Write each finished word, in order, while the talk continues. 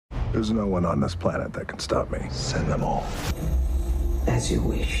There's no one on this planet that can stop me. Send them all. As you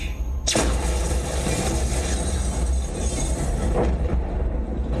wish.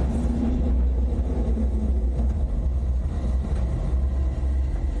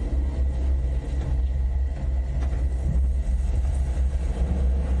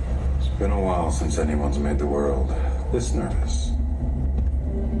 It's been a while since anyone's made the world this nervous.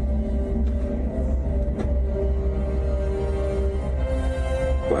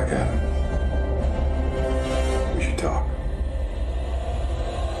 Black Adam. We should talk.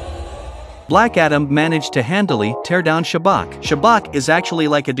 Black Adam managed to handily tear down Shabak. Shabak is actually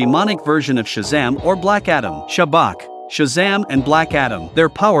like a demonic version of Shazam or Black Adam. Shabak, Shazam and Black Adam, their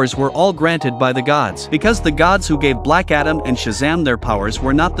powers were all granted by the gods. Because the gods who gave Black Adam and Shazam their powers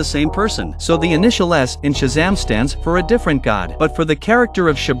were not the same person, so the initial S in Shazam stands for a different god. But for the character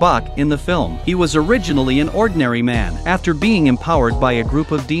of Shabak in the film, he was originally an ordinary man. After being empowered by a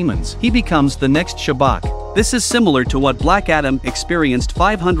group of demons, he becomes the next Shabak. This is similar to what Black Adam experienced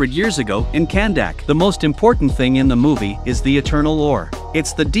 500 years ago in Kandak. The most important thing in the movie is the eternal ore.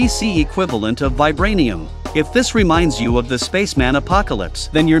 It's the DC equivalent of vibranium. If this reminds you of the spaceman apocalypse,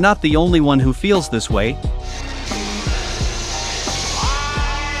 then you're not the only one who feels this way.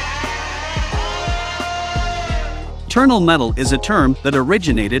 Eternal metal is a term that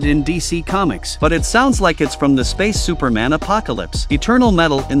originated in DC Comics, but it sounds like it's from the space Superman apocalypse. Eternal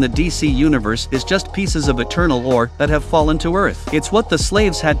metal in the DC universe is just pieces of eternal ore that have fallen to Earth. It's what the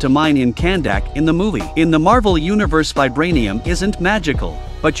slaves had to mine in Kandak in the movie. In the Marvel universe, vibranium isn't magical,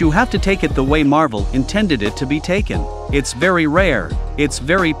 but you have to take it the way Marvel intended it to be taken. It's very rare, it's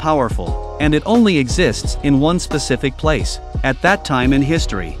very powerful, and it only exists in one specific place. At that time in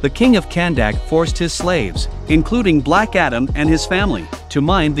history, the king of Kandak forced his slaves, including Black Adam and his family, to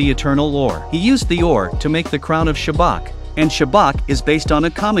mine the eternal ore. He used the ore to make the crown of Shabak. And Shabak is based on a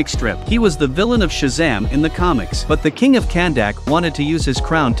comic strip. He was the villain of Shazam in the comics, but the king of Kandak wanted to use his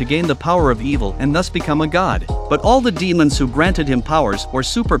crown to gain the power of evil and thus become a god. But all the demons who granted him powers or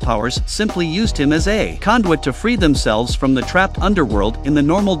superpowers simply used him as a conduit to free themselves from the trapped underworld in the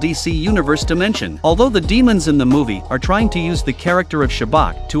normal DC universe dimension. Although the demons in the movie are trying to use the character of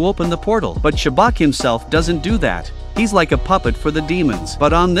Shabak to open the portal, but Shabak himself doesn't do that. He's like a puppet for the demons.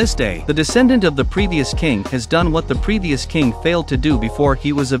 But on this day, the descendant of the previous king has done what the previous king failed to do before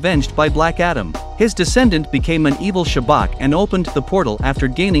he was avenged by Black Adam. His descendant became an evil Shabak and opened the portal after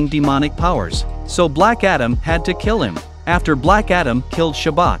gaining demonic powers. So Black Adam had to kill him. After Black Adam killed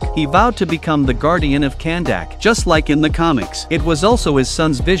Shabak, he vowed to become the guardian of Kandak, just like in the comics. It was also his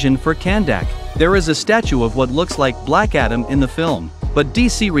son's vision for Kandak. There is a statue of what looks like Black Adam in the film, but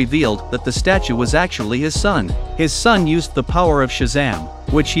DC revealed that the statue was actually his son. His son used the power of Shazam,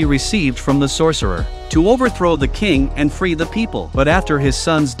 which he received from the sorcerer, to overthrow the king and free the people. But after his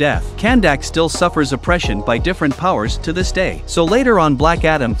son's death, Kandak still suffers oppression by different powers to this day. So later on, Black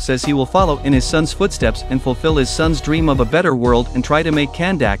Adam says he will follow in his son's footsteps and fulfill his son's dream of a better world and try to make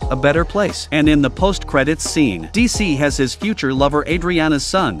Kandak a better place. And in the post-credits scene, DC has his future lover Adriana's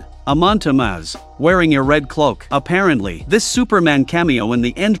son, Amontamaz, wearing a red cloak. Apparently, this Superman cameo in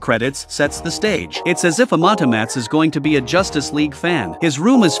the end credits sets the stage. It's as if Amontamaz is going to be a Justice League fan. His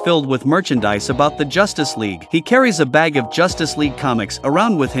room is filled with merchandise about the Justice League. He carries a bag of Justice League comics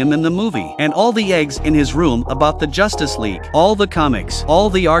around with him in the movie, and all the eggs in his room about the Justice League. All the comics,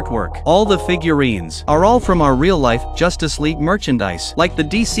 all the artwork, all the figurines are all from our real-life Justice League merchandise, like the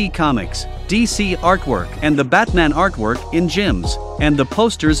DC comics, DC artwork, and the Batman artwork in gyms, and the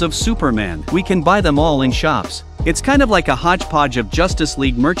posters of Superman. We can buy them all in shops. It's kind of like a hodgepodge of Justice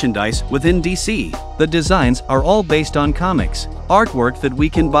League merchandise within DC. The designs are all based on comics, artwork that we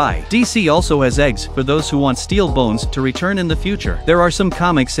can buy. DC also has eggs for those who want Steel Bones to return in the future. There are some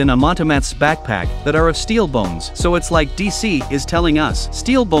comics in Amontamat's backpack that are of Steel Bones, so it's like DC is telling us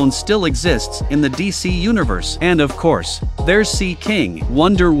Steel Bones still exists in the DC universe. And of course, there's Sea King,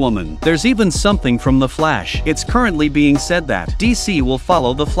 Wonder Woman. There's even something from The Flash. It's currently being said that DC will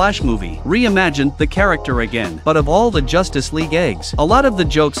follow the Flash movie, reimagine the character again. But of all the Justice League eggs, a lot of the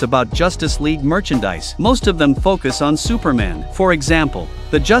jokes about Justice League merchandise, most of them focus on Superman. For example,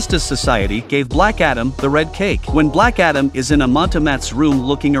 the Justice Society gave Black Adam the red cake. When Black Adam is in Amontamat's room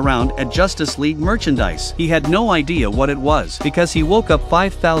looking around at Justice League merchandise, he had no idea what it was, because he woke up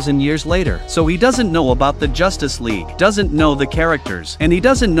 5,000 years later. So he doesn't know about the Justice League, doesn't know the characters, and he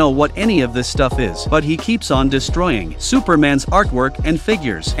doesn't know what any of this stuff is. But he keeps on destroying Superman's artwork and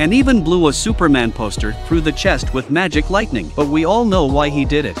figures, and even blew a Superman poster through the chest with magic lightning. But we all know why he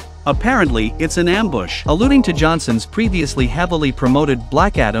did it. Apparently, it's an ambush, alluding to Johnson's previously heavily promoted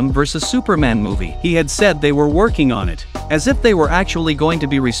Black Adam vs. Superman movie. He had said they were working on it, as if they were actually going to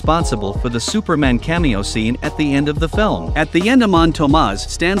be responsible for the Superman cameo scene at the end of the film. At the end, Amon Tomaz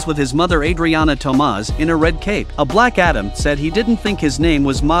stands with his mother Adriana Tomaz in a red cape. A Black Adam said he didn't think his name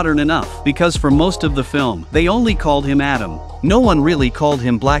was modern enough, because for most of the film, they only called him Adam. No one really called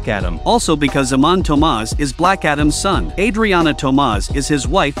him Black Adam. Also because Amon Tomaz is Black Adam's son. Adriana Tomaz is his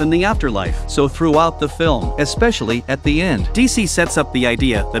wife in the afterlife. So throughout the film, especially at the end, DC sets up the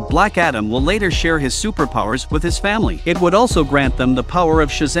idea that Black Adam will later share his superpowers with his family. It would also grant them the power of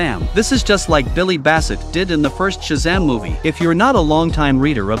Shazam. This is just like Billy Bassett did in the first Shazam movie. If you're not a longtime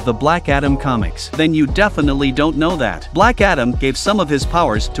reader of the Black Adam comics, then you definitely don't know that. Black Adam gave some of his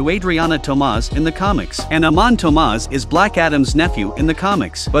powers to Adriana Tomaz in the comics, and Amon Tomaz is Black Adam's nephew in the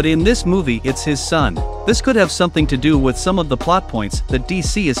comics. But in this movie, it's his son. This could have something to do with some of the plot points that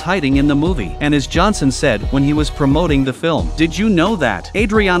DC is hiding in the movie. And as Johnson said when he was promoting the film, did you know that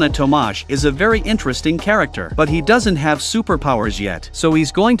Adriana Tomaz is a very interesting character, but he doesn't have superpowers yet, so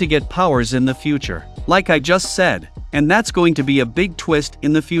he's going to get powers in the future, like I just said. And that's going to be a big twist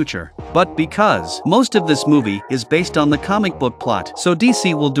in the future. But because most of this movie is based on the comic book plot, so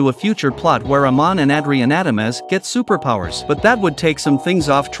DC will do a future plot where Amon and Adriana Tomaz get superpowers. But that would take some things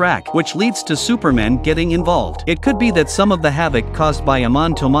off track, which leads to Superman getting involved. It could be that some of the havoc caused by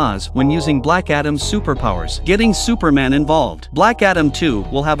Amon Tomaz when using Black Adam's superpowers getting Superman involved. Black Adam 2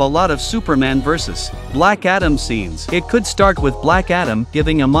 will have a lot of Superman versus Black Adam scenes. It could start with Black Adam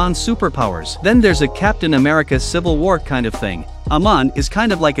giving Amon superpowers. Then there's a Captain America Civil War kind of thing. Amon is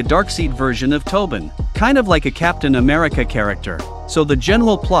kind of like a Darkseid version of Tobin, kind of like a Captain America character. So the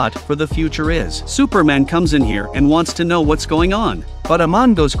general plot for the future is Superman comes in here and wants to know what's going on. But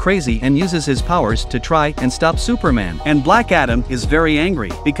Amon goes crazy and uses his powers to try and stop Superman. And Black Adam is very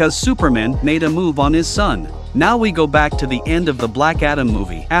angry because Superman made a move on his son. Now we go back to the end of the Black Adam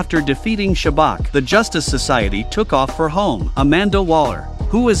movie. After defeating Shabak, the Justice Society took off for home. Amanda Waller,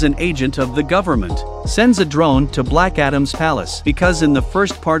 who is an agent of the government, sends a drone to Black Adam's palace because in the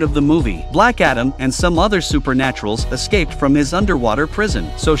first part of the movie, Black Adam and some other supernaturals escaped from his underwater prison.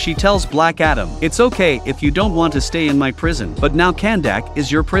 So she tells Black Adam, "It's okay if you don't want to stay in my prison, but now Kandak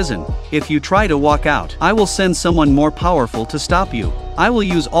is your prison. If you try to walk out, I will send someone more powerful to stop you. I will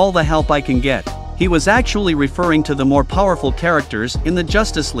use all the help I can get." He was actually referring to the more powerful characters in the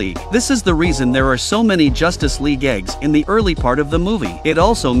Justice League. This is the reason there are so many Justice League eggs in the early part of the movie. It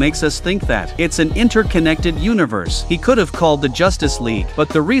also makes us think that it's an interconnected universe. He could have called the Justice League, but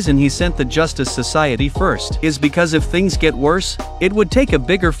the reason he sent the Justice Society first is because if things get worse, it would take a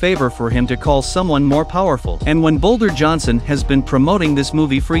bigger favor for him to call someone more powerful. And when Boulder Johnson has been promoting this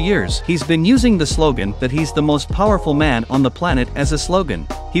movie for years, he's been using the slogan that he's the most powerful man on the planet as a slogan.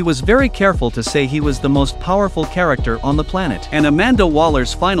 He was very careful to say he was the most powerful character on the planet. And Amanda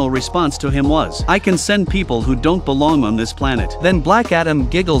Waller's final response to him was, "I can send people who don't belong on this planet." Then Black Adam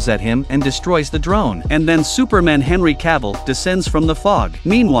giggles at him and destroys the drone. And then Superman Henry Cavill descends from the fog.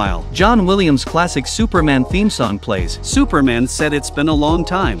 Meanwhile, John Williams' classic Superman theme song plays. Superman said, "It's been a long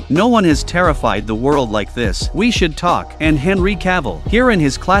time. No one has terrified the world like this. We should talk." And Henry Cavill, here in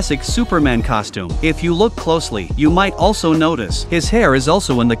his classic Superman costume. If you look closely, you might also notice his hair is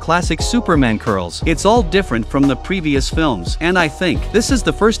also in the classic Superman curls. It's all different from the previous films, and I think this is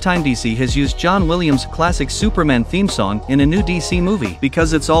the first time DC has used John Williams' classic Superman theme song in a new DC movie,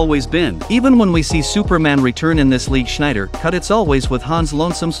 because it's always been. Even when we see Superman return in this Lee Schneider cut, it's always with Hans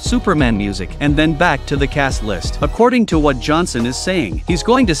Lonesome's Superman music, and then back to the cast list. According to what Johnson is saying, he's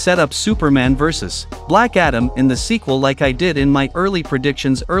going to set up Superman vs. Black Adam in the sequel like I did in my early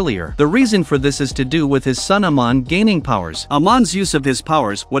predictions earlier. The reason for this is to do with his son Amon gaining powers. Amon's use of his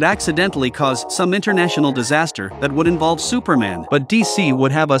powers would accidentally cause some international disaster that would involve Superman, but DC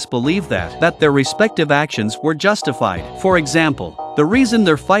would have us believe that their respective actions were justified. For example, the reason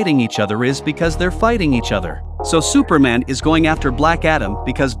they're fighting each other is because they're fighting each other. So Superman is going after Black Adam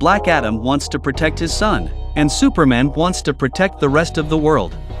because Black Adam wants to protect his son, and Superman wants to protect the rest of the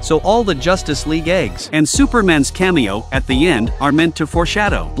world. So all the Justice League eggs and Superman's cameo at the end are meant to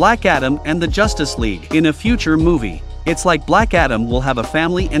foreshadow Black Adam and the Justice League in a future movie. It's like Black Adam will have a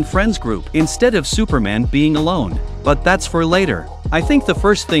family and friends group instead of Superman being alone. But that's for later. I think the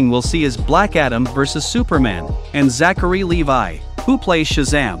first thing we'll see is Black Adam versus Superman. And Zachary Levi, who plays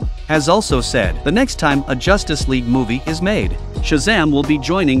Shazam, has also said the next time a Justice League movie is made, Shazam will be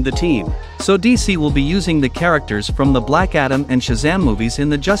joining the team. So DC will be using the characters from the Black Adam and Shazam movies in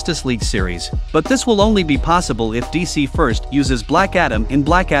the Justice League series. But this will only be possible if DC first uses Black Adam in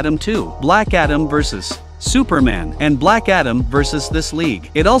Black Adam 2. Black Adam vs. Superman and Black Adam versus this league.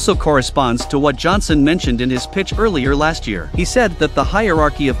 It also corresponds to what Johnson mentioned in his pitch earlier last year. He said that the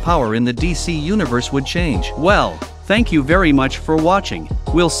hierarchy of power in the DC universe would change. Well, thank you very much for watching.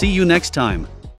 We'll see you next time.